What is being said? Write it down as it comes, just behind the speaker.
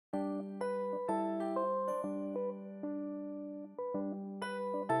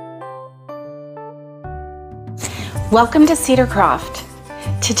Welcome to Cedarcroft.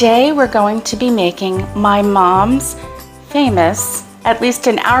 Today we're going to be making my mom's famous, at least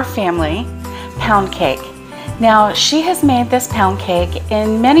in our family, pound cake. Now she has made this pound cake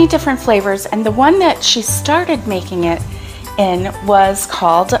in many different flavors, and the one that she started making it in was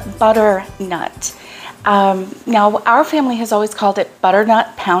called butternut. Now our family has always called it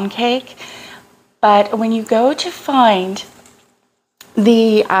butternut pound cake, but when you go to find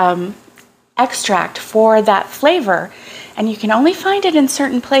the extract for that flavor, and you can only find it in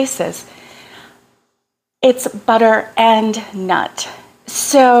certain places, it's butter and nut.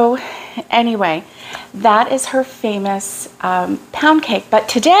 So anyway, that is her famous pound cake. But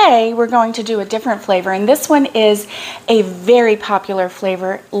today we're going to do a different flavor, and this one is a very popular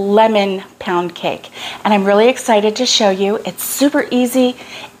flavor, lemon pound cake. And I'm really excited to show you. It's super easy.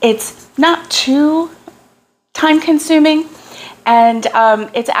 It's not too time consuming, and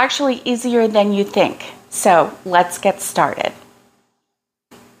it's actually easier than you think. So let's get started.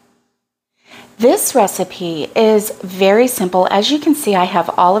 This recipe is very simple. As you can see, I have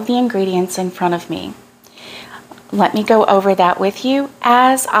all of the ingredients in front of me. Let me go over that with you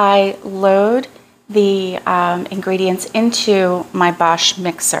as I load the ingredients into my Bosch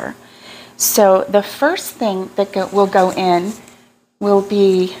mixer. So the first thing that will go in will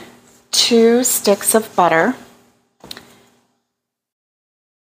be 2 sticks of butter.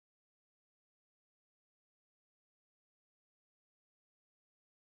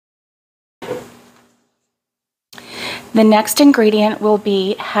 The next ingredient will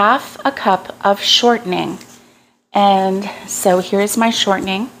be 1/2 cup of shortening. And so here's my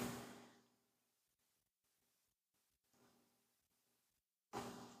shortening.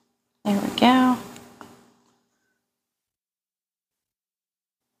 There we go.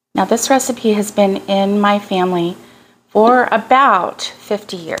 Now this recipe has been in my family for about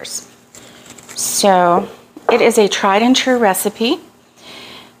 50 years. So it is a tried and true recipe.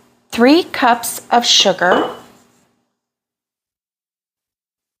 3 cups of sugar.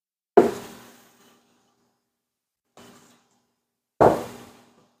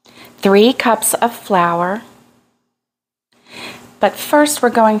 3 cups of flour. But first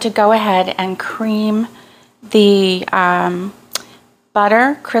we're going to go ahead and cream the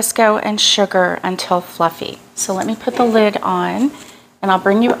butter, Crisco, and sugar until fluffy. So let me put the lid on, and I'll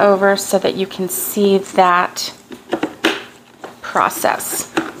bring you over so that you can see that process.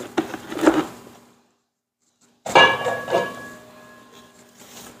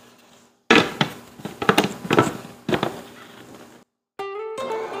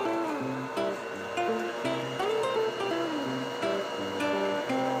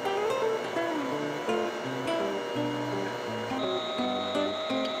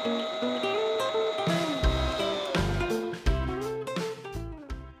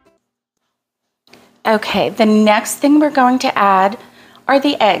 Okay, the next thing we're going to add are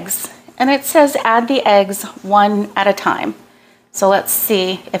the eggs. And it says add the eggs 1 at a time. So let's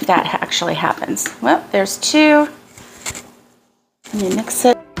see if that actually happens. Well, there's 2. Let me mix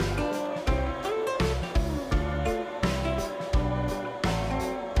it.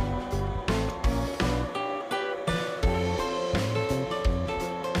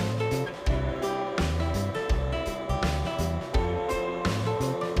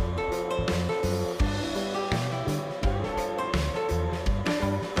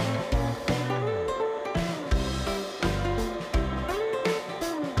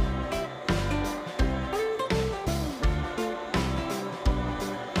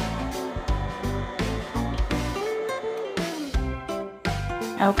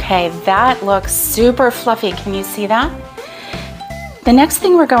 Okay, that looks super fluffy. Can you see that? The next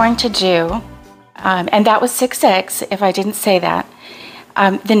thing we're going to do, and that was 6 eggs, if I didn't say that.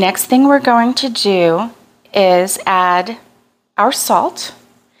 The next thing we're going to do is add our salt,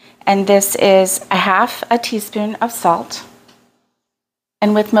 and this is 1/2 teaspoon of salt.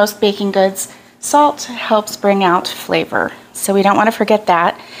 And with most baking goods, salt helps bring out flavor, so we don't want to forget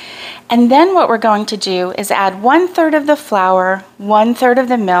that. And then what we're going to do is add 1/3 of the flour, 1/3 of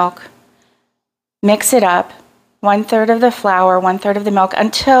the milk, mix it up, 1/3 of the flour, 1/3 of the milk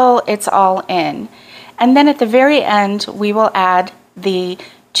until it's all in. And then at the very end, we will add the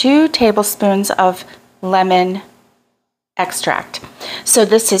 2 tablespoons of lemon extract. So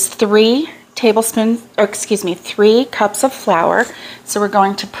this is 3 cups of flour. So we're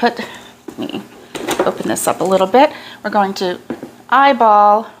going to put, let me open this up a little bit. We're going to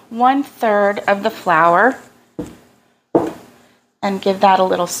eyeball 1/3 of the flour and give that a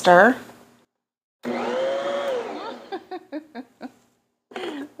little stir.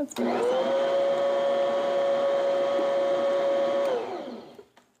 That's crazy.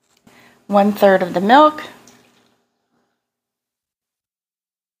 1/3 of the milk.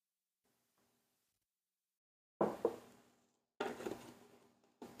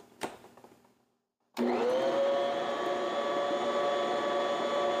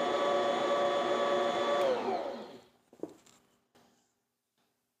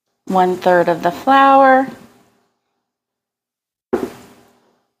 1/3 of the flour.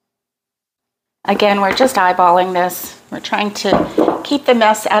 Again, we're just eyeballing this. We're trying to keep the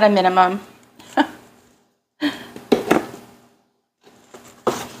mess at a minimum.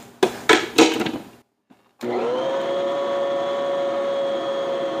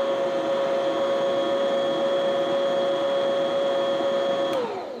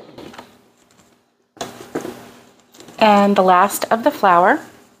 And the last of the flour.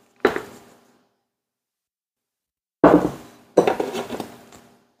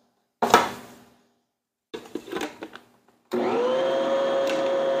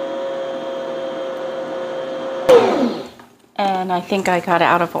 And I think I got it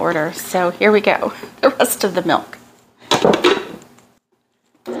out of order, so here we go, the rest of the milk.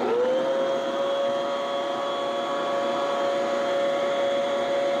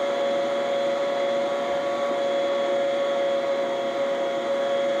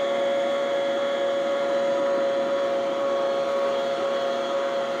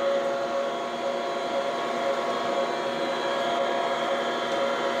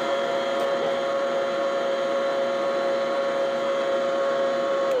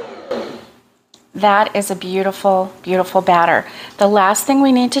 That is a beautiful, beautiful batter. The last thing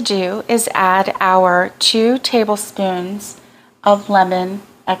we need to do is add our 2 tablespoons of lemon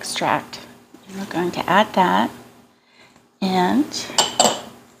extract. We're going to add that. And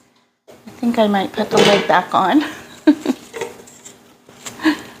I think I might put the lid back on.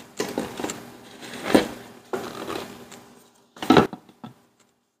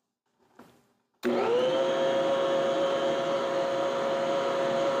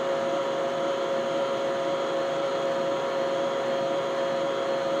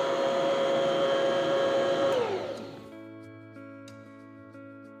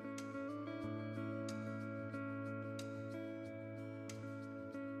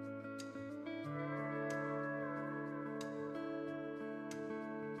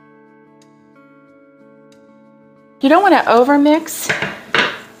 You don't want to overmix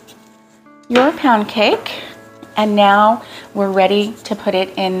your pound cake. And now we're ready to put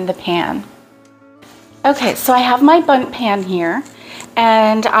it in the pan. Okay, so I have my bundt pan here,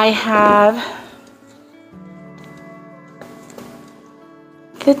 and I have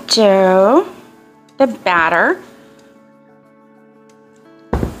the dough, the batter.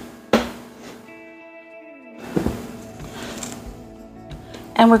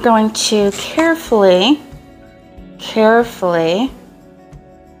 And we're going to carefully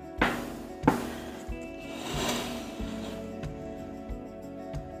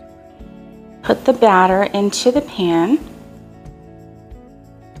put the batter into the pan.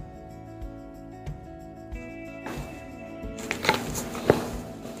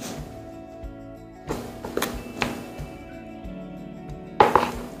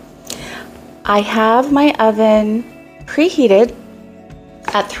 I have my oven preheated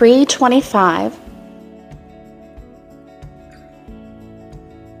at 325.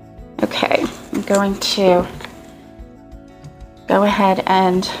 Okay, I'm going to go ahead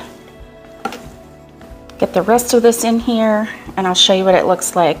and get the rest of this in here, and I'll show you what it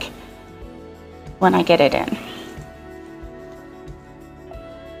looks like when I get it in.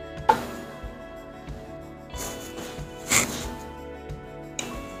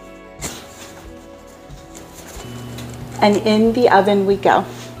 And in the oven we go.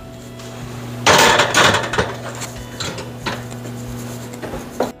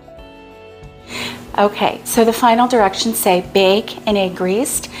 Okay, so the final directions say bake in a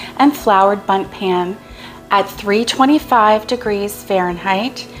greased and floured bundt pan at 325 degrees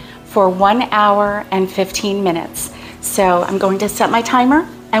Fahrenheit for 1 hour and 15 minutes. So I'm going to set my timer,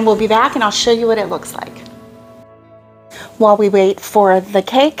 and we'll be back and I'll show you what it looks like. While we wait for the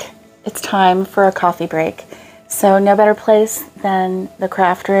cake, it's time for a coffee break. So no better place than the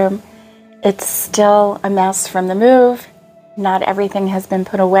craft room. It's still a mess from the move. Not everything has been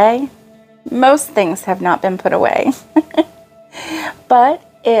put away. Most things have not been put away. But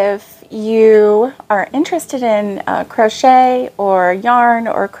if you are interested in crochet or yarn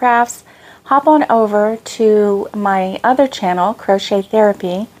or crafts, hop on over to my other channel, Crochet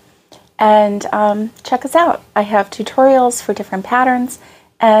Therapy, and check us out. I have tutorials for different patterns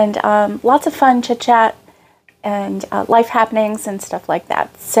and lots of fun chit-chat and life happenings and stuff like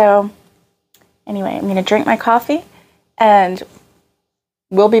that. So anyway, I'm going to drink my coffee, and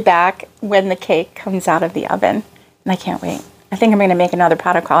we'll be back when the cake comes out of the oven. And I can't wait. I think I'm going to make another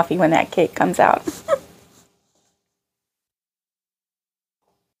pot of coffee when that cake comes out.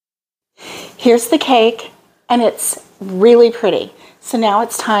 Here's the cake, and it's really pretty. So now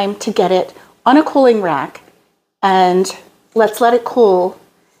it's time to get it on a cooling rack, and let's let it cool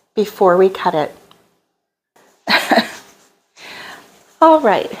before we cut it. All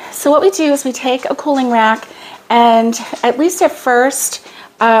right, so what we do is we take a cooling rack, and at least at first,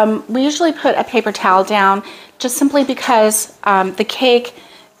 we usually put a paper towel down, just simply because the cake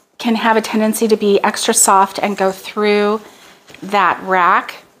can have a tendency to be extra soft and go through that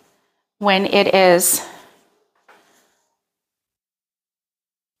rack when it is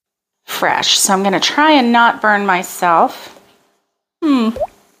fresh. So I'm gonna try and not burn myself.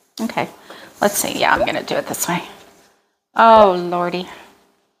 Okay, let's see. Yeah, I'm gonna do it this way. Oh, Lordy.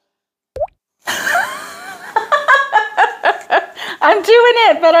 I'm doing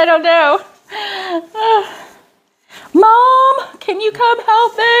it, but I don't know. Mom, can you come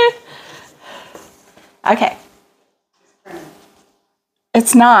help me? Okay.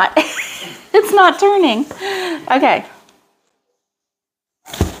 It's not. It's not turning. Okay.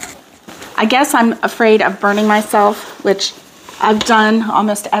 I guess I'm afraid of burning myself, which I've done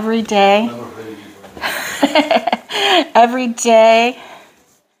almost every day. Every day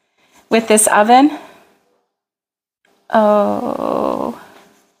with this oven. Oh,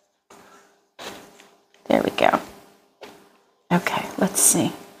 there we go. Okay, let's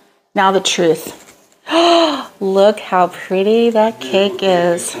see. Now the truth. Look how pretty that cake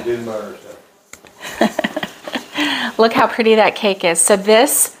is. Look how pretty that cake is. So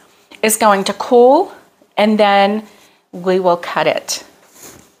this is going to cool, and then we will cut it.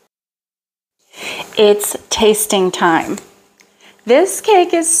 It's tasting time. This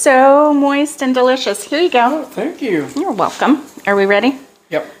cake is so moist and delicious. Here you go. Oh, thank you. You're welcome. Are we ready?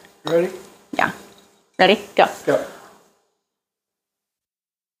 Yep. Ready? Yeah. Ready? Go. Go.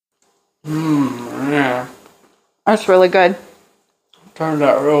 Yeah. That's really good. Turned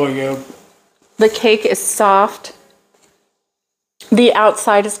out really good. The cake is soft. The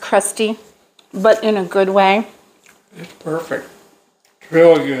outside is crusty, but in a good way. It's perfect. It's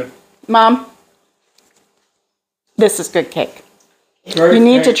really good. Mom, this is good cake. Great You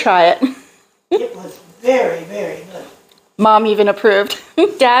need cake. to try it. It was very, very good. Mom even approved.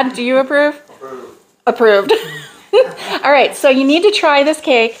 Dad, do you approve? Approved. All right, so you need to try this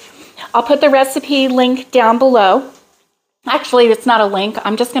cake. I'll put the recipe link down below. Actually, it's not a link.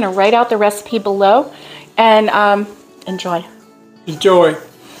 I'm just going to write out the recipe below, and enjoy. Enjoy.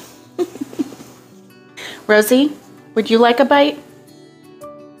 Rosie, would you like a bite?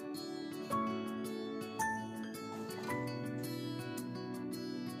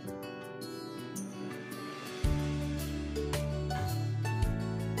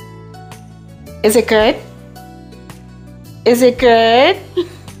 Is it good? Is it good?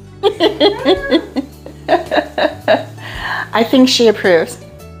 I think she approves.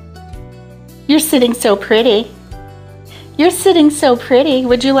 You're sitting so pretty. You're sitting so pretty.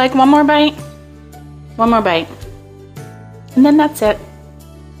 Would you like one more bite? One more bite. And then that's it.